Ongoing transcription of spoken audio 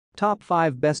Top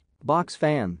 5 Best Box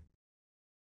Fan.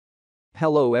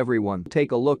 Hello everyone,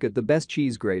 take a look at the best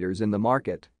cheese graters in the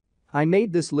market. I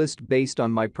made this list based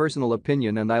on my personal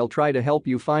opinion and I'll try to help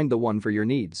you find the one for your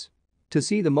needs. To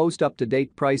see the most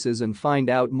up-to-date prices and find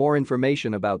out more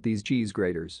information about these cheese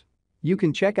graters, you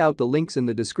can check out the links in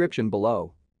the description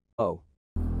below.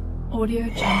 Audio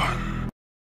Jungle.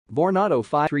 Vornado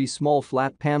 5.3 Small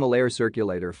Flat Panel Air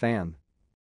Circulator Fan.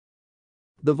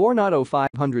 The Vornado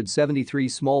 573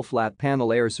 Small Flat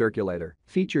Panel Air Circulator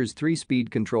features 3-speed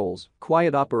controls,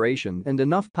 quiet operation and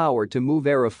enough power to move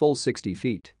air a full 60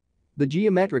 feet. The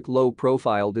geometric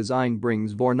low-profile design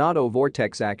brings Vornado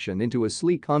vortex action into a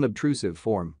sleek, unobtrusive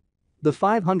form. The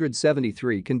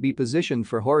 573 can be positioned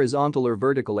for horizontal or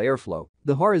vertical airflow.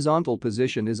 The horizontal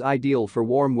position is ideal for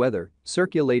warm weather,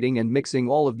 circulating and mixing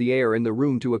all of the air in the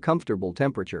room to a comfortable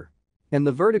temperature. In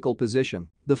the vertical position,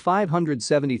 the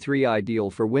 573 ideal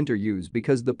for winter use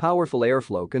because the powerful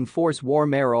airflow can force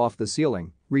warm air off the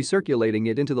ceiling, recirculating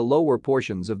it into the lower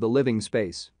portions of the living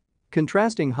space.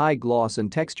 Contrasting high gloss and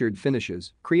textured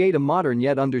finishes create a modern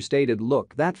yet understated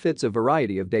look that fits a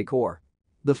variety of decor.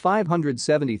 The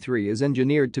 573 is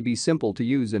engineered to be simple to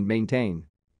use and maintain.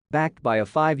 Backed by a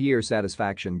 5-year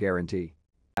satisfaction guarantee.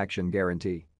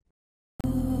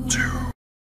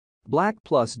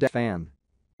 BLACK+DECKER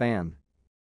Fan.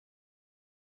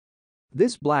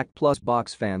 This Black+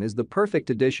 box fan is the perfect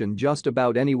addition just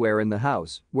about anywhere in the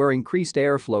house where increased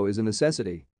airflow is a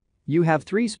necessity. You have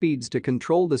 3 speeds to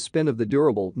control the spin of the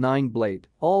durable 9-blade,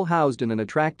 all housed in an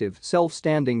attractive,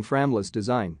 self-standing frameless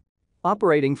design.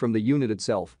 Operating from the unit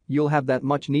itself, you'll have that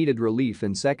much-needed relief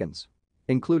in seconds.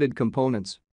 Included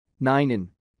components: 9-in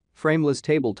frameless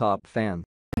tabletop fan.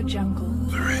 Jungle.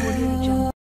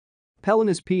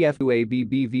 PELONIS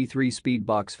PFB50A2ABB-V 3-speed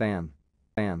box fan.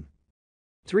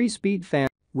 3-speed fan.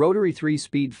 Rotary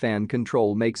 3-speed fan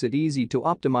control makes it easy to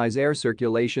optimize air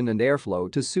circulation and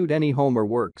airflow to suit any home or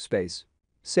workspace.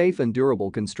 Safe and durable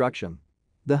construction.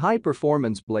 The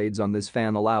high-performance blades on this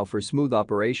fan allow for smooth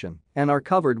operation and are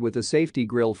covered with a safety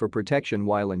grille for protection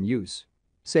while in use.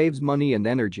 Saves money and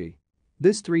energy.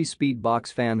 This 3-speed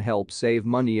box fan helps save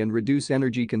money and reduce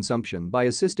energy consumption by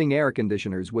assisting air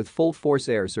conditioners with full-force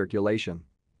air circulation.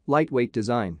 Lightweight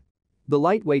design. The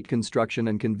lightweight construction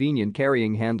and convenient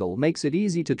carrying handle makes it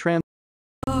easy to transport.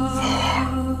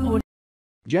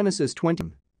 Genesis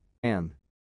 20 fan.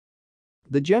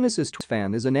 The Genesis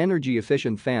fan is an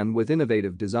energy-efficient fan with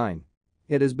innovative design.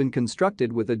 It has been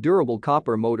constructed with a durable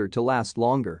copper motor to last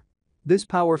longer. This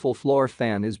powerful floor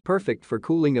fan is perfect for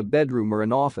cooling a bedroom or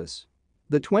an office.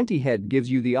 The 20 head gives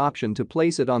you the option to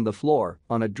place it on the floor,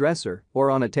 on a dresser, or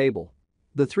on a table.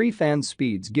 The 3 fan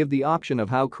speeds give the option of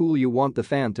how cool you want the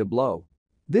fan to blow.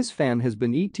 This fan has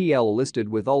been ETL listed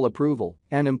with all approval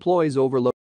and employs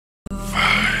overload.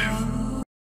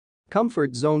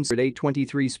 Comfort Zone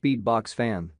 823 speed box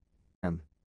fan.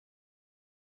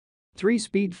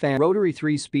 3-speed fan. Rotary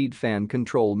 3-speed fan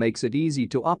control makes it easy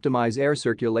to optimize air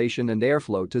circulation and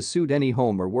airflow to suit any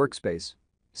home or workspace.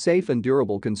 Safe and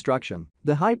durable construction.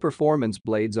 The high-performance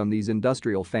blades on these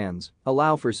industrial fans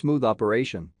allow for smooth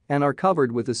operation and are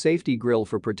covered with a safety grille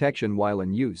for protection while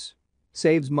in use.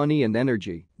 Saves money and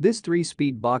energy. This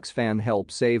 3-speed box fan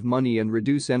helps save money and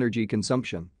reduce energy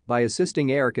consumption by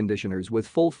assisting air conditioners with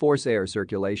full-force air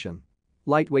circulation.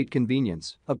 Lightweight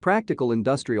convenience. A practical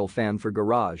industrial fan for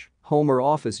garage, home or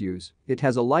office use. It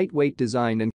has a lightweight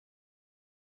design and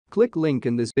click link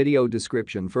in this video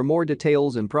description for more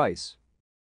details and price.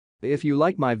 If you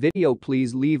like my video,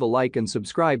 please leave a like and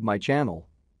subscribe my channel.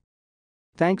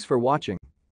 Thanks for watching.